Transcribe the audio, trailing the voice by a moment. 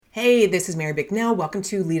Hey, this is Mary Bicknell. Welcome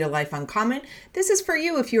to Lead a Life Uncommon. This is for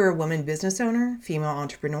you if you're a woman business owner, female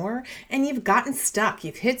entrepreneur, and you've gotten stuck.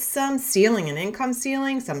 You've hit some ceiling, an income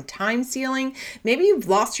ceiling, some time ceiling. Maybe you've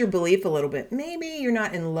lost your belief a little bit. Maybe you're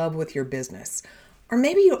not in love with your business. Or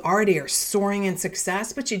maybe you already are soaring in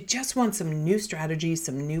success, but you just want some new strategies,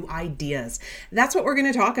 some new ideas. That's what we're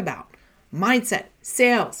going to talk about. Mindset,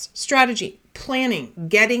 sales, strategy, planning,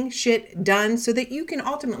 getting shit done so that you can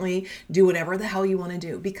ultimately do whatever the hell you want to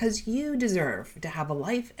do because you deserve to have a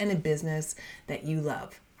life and a business that you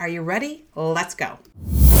love. Are you ready? Let's go.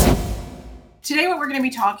 Today, what we're going to be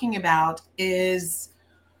talking about is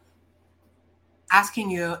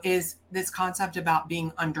this concept about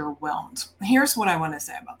being underwhelmed. Here's what I want to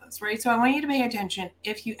say about this, right? So I want you to pay attention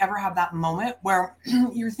if you ever have that moment where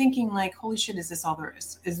you're thinking like, holy shit, is this all there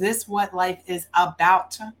is? Is this what life is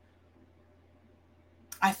about?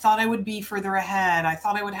 I thought I would be further ahead. I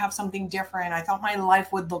thought I would have something different. I thought my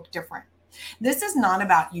life would look different. This is not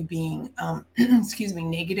about you being,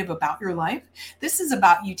 negative about your life. This is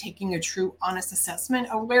about you taking a true, honest assessment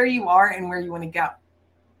of where you are and where you want to go.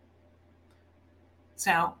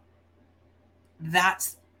 So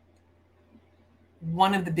that's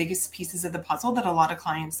one of the biggest pieces of the puzzle that a lot of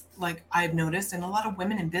clients, like I've noticed, and a lot of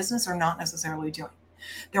women in business are not necessarily doing.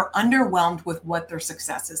 They're underwhelmed with what their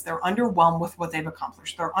success is. They're underwhelmed with what they've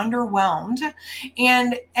accomplished. They're underwhelmed.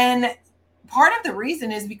 And part of the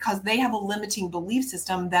reason is because they have a limiting belief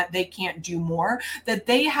system that they can't do more, that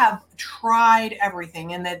they have tried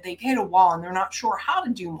everything and that they've hit a wall and they're not sure how to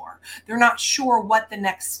do more. They're not sure what the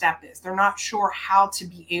next step is. They're not sure how to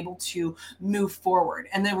be able to move forward.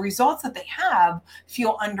 And the results that they have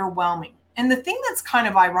feel underwhelming. And the thing that's kind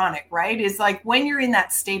of ironic, right, is like when you're in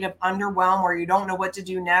that state of underwhelm where you don't know what to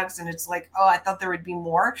do next and it's like, oh, I thought there would be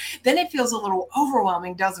more, then it feels a little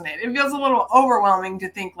overwhelming, doesn't it? It feels a little overwhelming to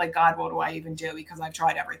think like, God, what do I even do? Because I've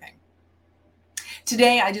tried everything.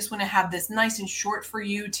 Today, I just want to have this nice and short for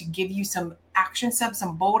you to give you some action steps,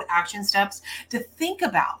 some bold action steps to think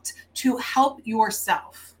about to help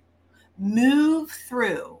yourself move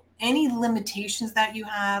through any limitations that you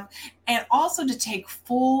have, and also to take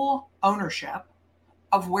full ownership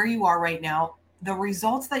of where you are right now. The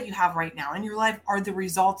results that you have right now in your life are the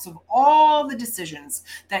results of all the decisions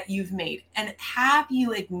that you've made. And have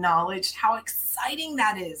you acknowledged how exciting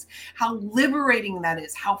that is, how liberating that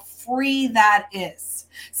is, how free that is?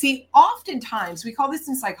 See, oftentimes we call this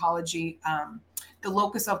in psychology the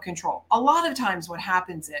locus of control. A lot of times what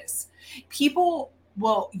happens is people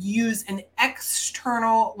will use an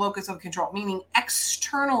external locus of control, meaning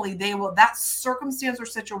externally, that circumstance or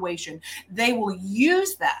situation, they will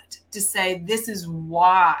use that to say, this is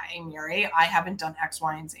why, Mary, I haven't done X,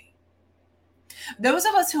 Y, and Z. Those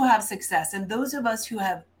of us who have success and those of us who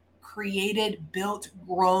have created, built,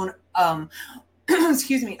 grown,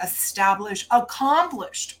 established,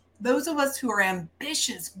 accomplished, those of us who are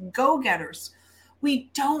ambitious, go-getters,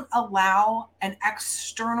 we don't allow an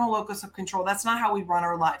external locus of control. That's not how we run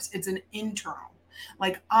our lives. It's an internal.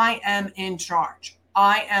 Like, I am in charge.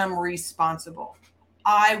 I am responsible.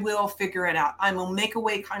 I will figure it out. I'm a make a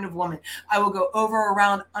way kind of woman. I will go over,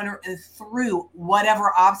 around, under, and through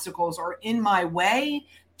whatever obstacles are in my way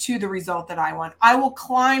to the result that I want. I will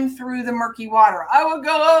climb through the murky water. I will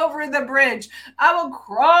go over the bridge. I will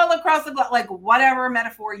crawl across the like whatever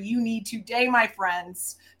metaphor you need today, my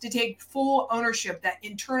friends, to take full ownership that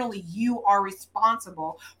internally you are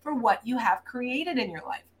responsible for what you have created in your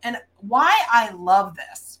life. And why I love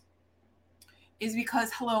this is because,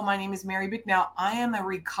 hello, my name is Mary Bicknell. I am a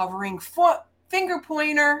recovering finger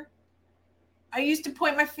pointer. I used to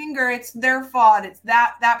point my finger. It's their fault. It's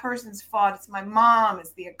that person's fault. It's my mom.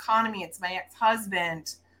 It's the economy. It's my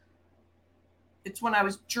ex-husband. It's when I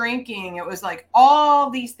was drinking. It was like all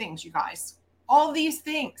these things, you guys. All these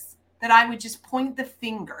things that I would just point the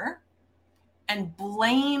finger and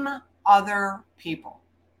blame other people.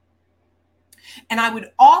 And I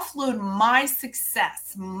would offload my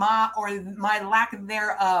success, my lack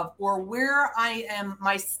thereof, or where I am,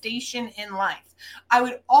 my station in life. I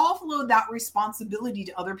would offload that responsibility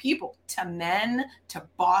to other people, to men, to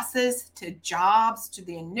bosses, to jobs, to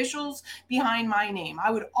the initials behind my name.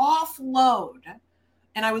 I would offload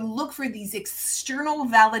and I would look for these external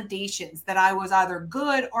validations that I was either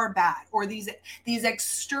good or bad, or these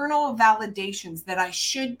external validations that I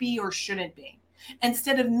should be or shouldn't be,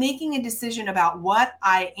 instead of making a decision about what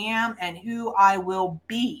I am and who I will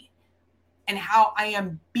be and how I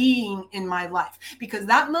am being in my life. Because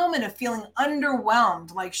that moment of feeling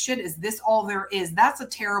underwhelmed, like, shit, is this all there is? That's a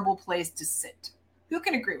terrible place to sit. Who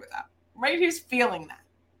can agree with that, right? Who's feeling that?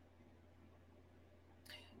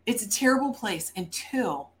 It's a terrible place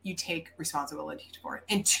until you take responsibility for it,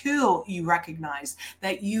 until you recognize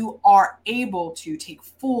that you are able to take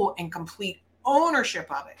full and complete ownership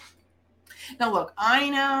of it. Now, look,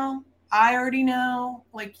 I already know,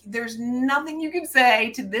 like, there's nothing you can say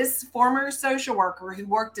to this former social worker who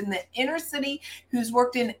worked in the inner city, who's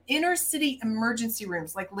worked in inner city emergency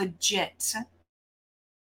rooms, like legit.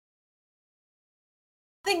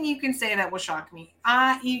 Nothing you can say that will shock me.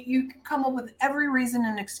 You can come up with every reason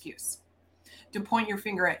and excuse to point your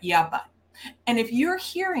finger at, yeah, but. And if you're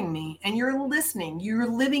hearing me and you're listening, you're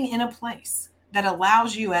living in a place that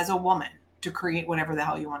allows you as a woman to create whatever the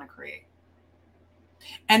hell you want to create.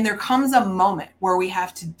 And there comes a moment where we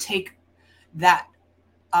have to take that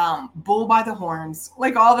bull by the horns,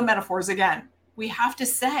 like all the metaphors again. We have to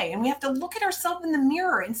say, and we have to look at ourselves in the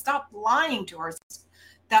mirror and stop lying to ourselves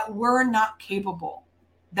that we're not capable,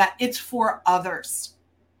 that it's for others.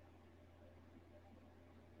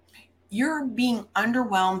 You're being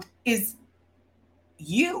underwhelmed is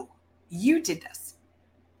you. You did this.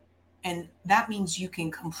 And that means you can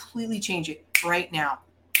completely change it right now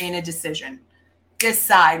in a decision.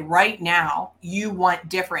 Decide right now you want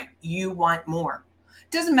different. You want more.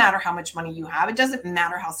 It doesn't matter how much money you have. It doesn't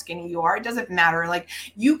matter how skinny you are. It doesn't matter. Like,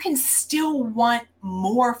 you can still want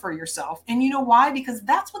more for yourself. And you know why? Because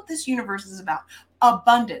that's what this universe is about.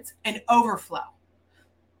 Abundance and overflow.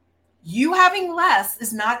 You having less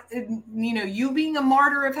is not, you being a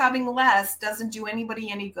martyr of having less doesn't do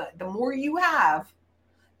anybody any good. The more you have,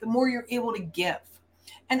 the more you're able to give.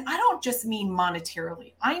 And I don't just mean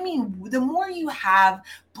monetarily. I mean, the more you have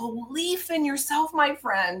belief in yourself, my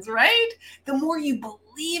friends, right? The more you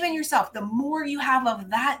believe in yourself, the more you have of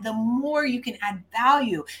that, the more you can add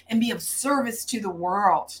value and be of service to the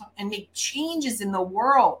world and make changes in the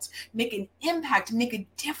world, make an impact, make a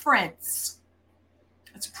difference.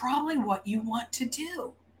 It's probably what you want to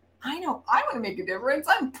do. I know I want to make a difference.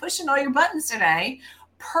 I'm pushing all your buttons today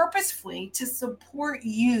purposefully to support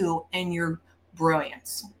you and your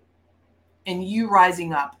brilliance and you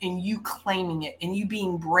rising up and you claiming it and you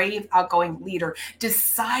being brave, outgoing leader,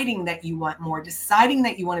 deciding that you want more, deciding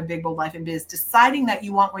that you want a big, bold life in biz, deciding that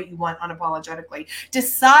you want what you want unapologetically,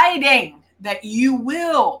 deciding that you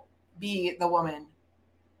will be the woman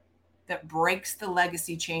that breaks the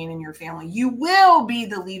legacy chain in your family. You will be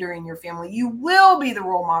the leader in your family. You will be the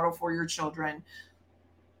role model for your children.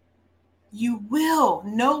 You will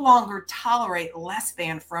no longer tolerate less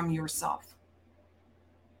than from yourself.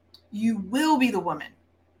 You will be the woman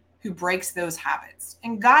who breaks those habits.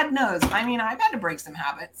 And God knows, I've had to break some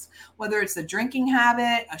habits, whether it's a drinking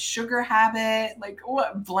habit, a sugar habit,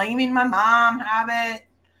 blaming my mom habit,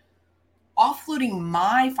 offloading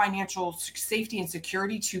my financial safety and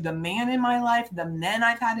security to the man in my life, the men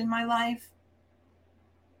I've had in my life.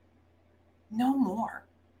 No more.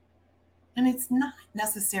 And it's not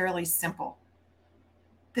necessarily simple.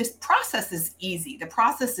 This process is easy. The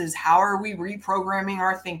process is, how are we reprogramming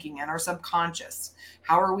our thinking and our subconscious?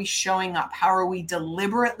 How are we showing up? How are we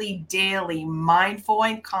deliberately, daily, mindful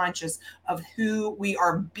and conscious of who we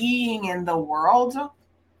are being in the world?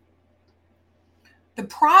 The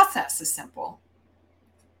process is simple.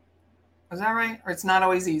 Is that right? Or it's not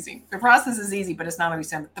always easy. The process is easy, but it's not always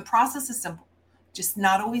simple. The process is simple, just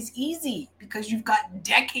not always easy, because you've got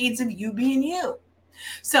decades of you being you.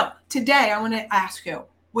 So today I want to ask you,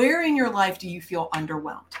 where in your life do you feel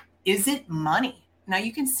underwhelmed? Is it money? Now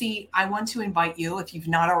you can see, I want to invite you, if you've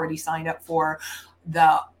not already signed up for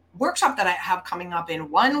the workshop that I have coming up in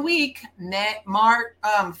 1 week,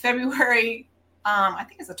 February, I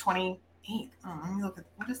think it's the 28th. Let me look at,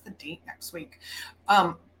 what is the date next week?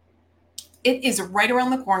 It is right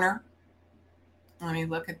around the corner. Let me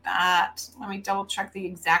look at that. Let me double check the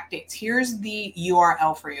exact dates. Here's the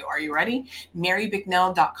URL for you. Are you ready?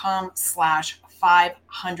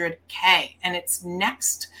 marybicknell.com/500K. And it's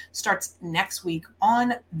starts next week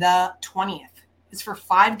on the 20th. It's for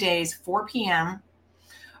 5 days, 4 p.m.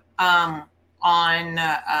 On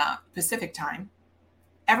Pacific time.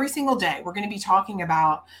 Every single day, we're going to be talking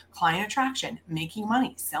about client attraction, making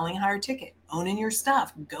money, selling higher ticket, owning your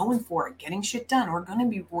stuff, going for it, getting shit done. We're going to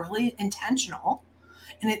be really intentional.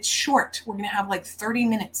 And it's short. We're going to have 30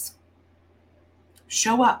 minutes.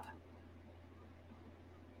 Show up.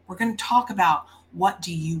 We're going to talk about, what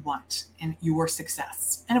do you want in your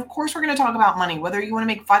success? And of course, we're going to talk about money, whether you want to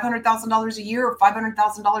make $500,000 a year or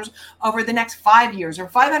 $500,000 over the next 5 years or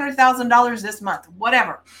 $500,000 this month,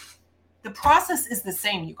 whatever. The process is the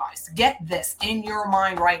same, you guys. Get this in your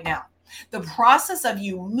mind right now. The process of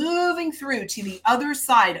you moving through to the other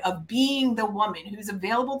side of being the woman who's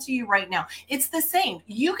available to you right now, it's the same.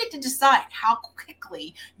 You get to decide how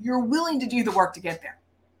quickly you're willing to do the work to get there.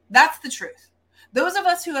 That's the truth. Those of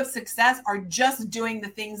us who have success are just doing the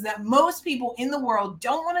things that most people in the world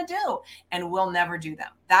don't want to do and will never do them.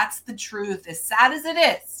 That's the truth. As sad as it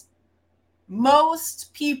is,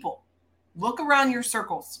 most people, look around your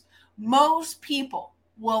circles, most people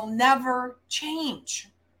will never change.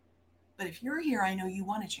 But if you're here, I know you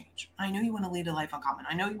want to change. I know you want to lead a life uncommon.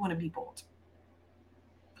 I know you want to be bold.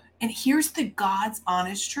 And here's the God's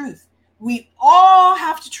honest truth. We all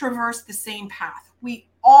have to traverse the same path. We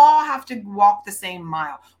all have to walk the same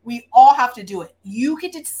mile. We all have to do it. You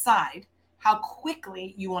get to decide how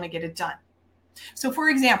quickly you want to get it done. So for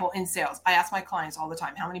example, in sales, I ask my clients all the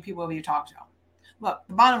time, how many people have you talked to? Look,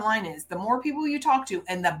 the bottom line is the more people you talk to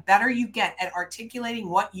and the better you get at articulating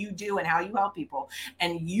what you do and how you help people,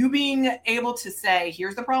 and you being able to say,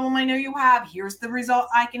 here's the problem I know you have, here's the result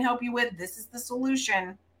I can help you with, this is the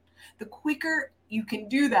solution. The quicker you can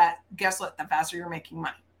do that, guess what? The faster you're making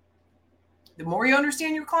money. The more you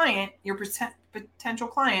understand your client, your potential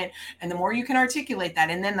client, and the more you can articulate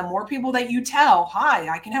that, and then the more people that you tell, hi,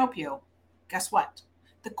 I can help you, guess what?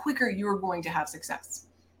 The quicker you're going to have success.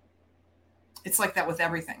 It's like that with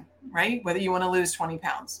everything, right? Whether you want to lose 20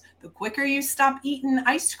 pounds. The quicker you stop eating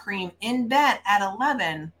ice cream in bed at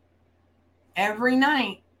 11 every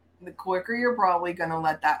night, the quicker you're probably going to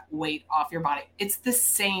let that weight off your body. It's the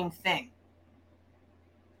same thing.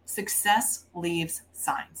 Success leaves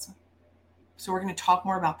signs. So we're going to talk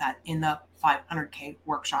more about that in the 500K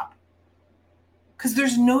workshop. Because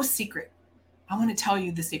there's no secret. I want to tell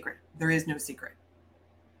you the secret. There is no secret.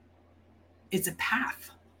 It's a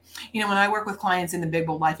path. You know, when I work with clients in the Big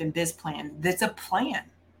Bold Life and Biz Plan, that's a plan.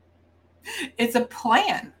 It's a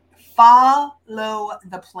plan. Follow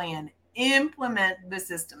the plan. Implement the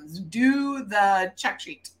systems. Do the check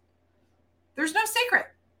sheet. There's no secret.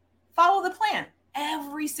 Follow the plan.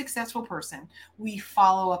 Every successful person, we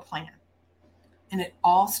follow a plan. And it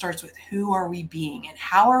all starts with who are we being and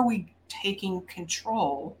how are we taking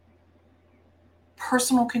control,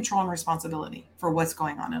 personal control and responsibility for what's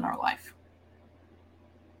going on in our life.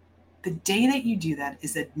 The day that you do that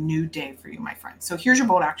is a new day for you, my friend. So here's your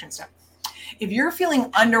bold action step. If you're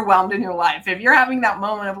feeling underwhelmed in your life, if you're having that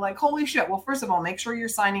moment of like, holy shit, well, first of all, make sure you're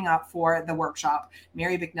signing up for the workshop,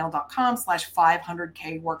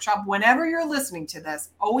 marybicknell.com/500K workshop. Whenever you're listening to this,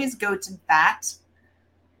 always go to that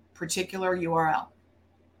particular URL.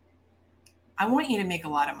 I want you to make a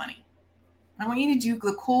lot of money. I want you to do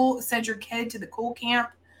the cool, send your kid to the cool camp,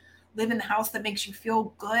 live in the house that makes you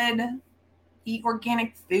feel good, eat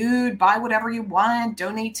organic food, buy whatever you want,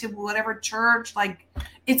 donate to whatever church. Like,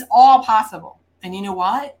 it's all possible. And you know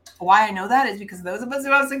what? Why I know that is because those of us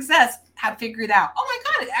who have success have figured out, oh my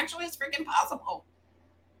God, it actually is freaking possible.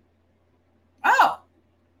 Oh,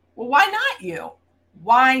 well, why not you?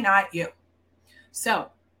 Why not you?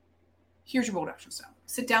 So here's your bold action step.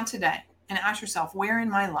 Sit down today and ask yourself, where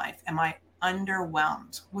in my life am I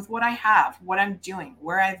underwhelmed with what I have, what I'm doing,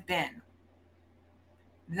 where I've been?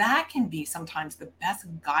 That can be sometimes the best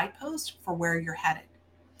guidepost for where you're headed.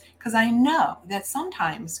 Because I know that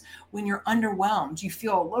sometimes when you're underwhelmed, you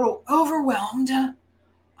feel a little overwhelmed on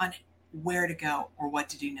where to go or what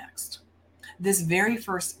to do next. This very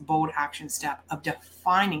first bold action step of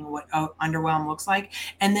defining what underwhelm looks like,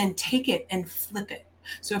 and then take it and flip it.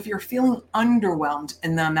 So if you're feeling underwhelmed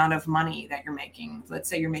in the amount of money that you're making, let's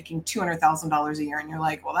say you're making $200,000 a year and you're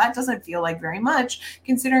like, well, that doesn't feel like very much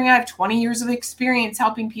considering I have 20 years of experience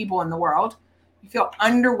helping people in the world. You feel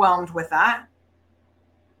underwhelmed with that.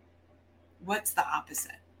 What's the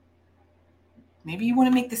opposite? Maybe you want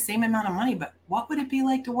to make the same amount of money, but what would it be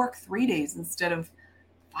like to work 3 days instead of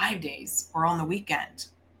 5 days or on the weekend?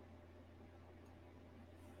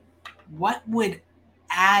 What would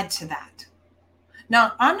add to that?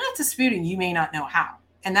 Now, I'm not disputing you may not know how,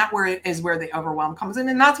 and that is where the overwhelm comes in,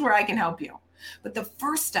 and that's where I can help you. But the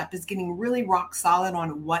first step is getting really rock solid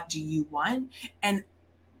on what do you want, and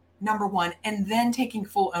number one, and then taking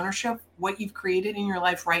full ownership. What you've created in your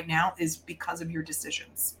life right now is because of your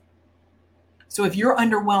decisions. So if you're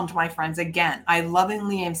underwhelmed, my friends, again, I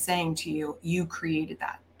lovingly am saying to you, you created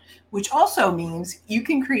that, which also means you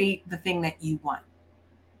can create the thing that you want.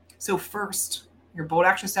 So first, your bold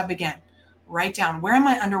action step again. Write down, where am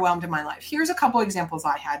I underwhelmed in my life? Here's a couple examples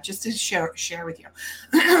I had just to share with you.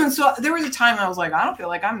 So there was a time I was like, I don't feel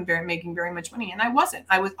like I'm making very much money. And I wasn't.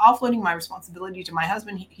 I was offloading my responsibility to my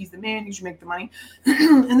husband. He's the man. He should make the money.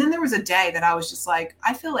 And then there was a day that I was just like,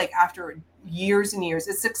 I feel like after years and years,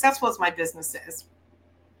 as successful as my business is,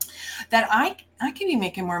 that I could be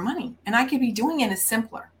making more money and I could be doing it as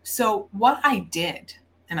simpler. So what I did,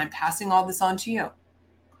 and I'm passing all this on to you,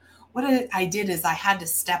 what I did is I had to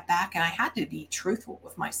step back and I had to be truthful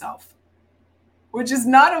with myself. which is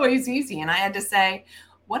not always easy. And I had to say,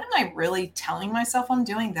 what am I really telling myself I'm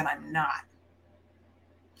doing that I'm not?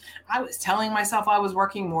 I was telling myself I was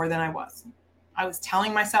working more than I was. I was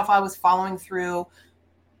telling myself I was following through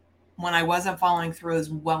when I wasn't following through as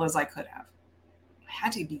well as I could have. I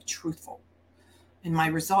had to be truthful, and my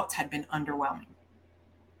results had been underwhelming.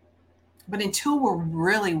 But until we're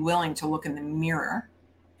really willing to look in the mirror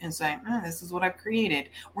and say, this is what I've created,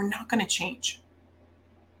 we're not going to change.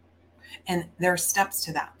 And there are steps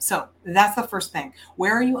to that. So that's the first thing.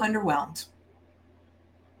 Where are you underwhelmed?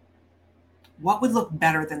 What would look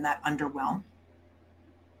better than that underwhelm?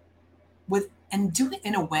 And do it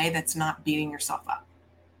in a way that's not beating yourself up.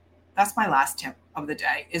 That's my last tip of the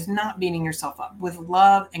day, is not beating yourself up, with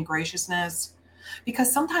love and graciousness,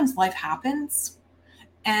 because sometimes life happens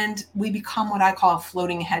and we become what I call a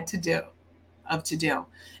floating head to do.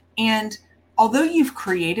 And although you've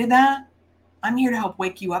created that, I'm here to help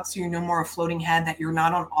wake you up so you're no more a floating head, that you're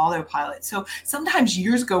not on autopilot. So sometimes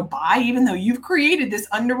years go by, even though you've created this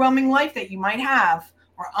underwhelming life that you might have,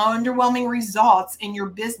 or underwhelming results in your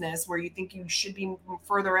business where you think you should be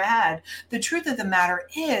further ahead. The truth of the matter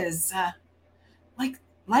is,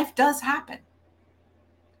 life does happen.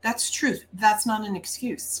 That's truth. That's not an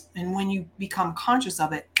excuse. And when you become conscious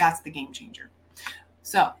of it, that's the game changer.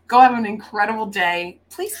 So go have an incredible day.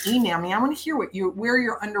 Please email me. I want to hear where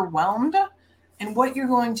you're underwhelmed and what you're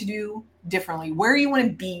going to do differently, where you want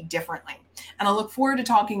to be differently. And I look forward to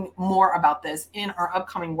talking more about this in our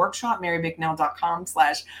upcoming workshop,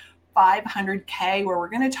 marybicknell.com/500K, where we're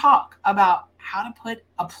going to talk about how to put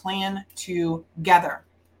a plan together.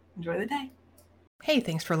 Enjoy the day. Hey,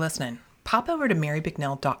 thanks for listening. Pop over to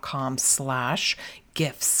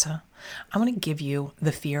marybicknell.com/gifts. I want to give you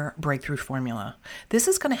the fear breakthrough formula. This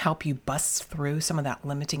is going to help you bust through some of that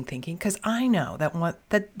limiting thinking, because I know that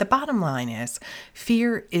the bottom line is,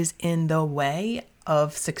 fear is in the way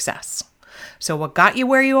of success. So what got you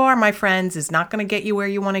where you are, my friends, is not going to get you where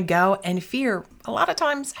you want to go. And fear, a lot of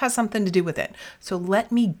times, has something to do with it. So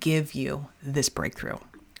let me give you this breakthrough.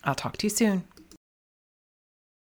 I'll talk to you soon.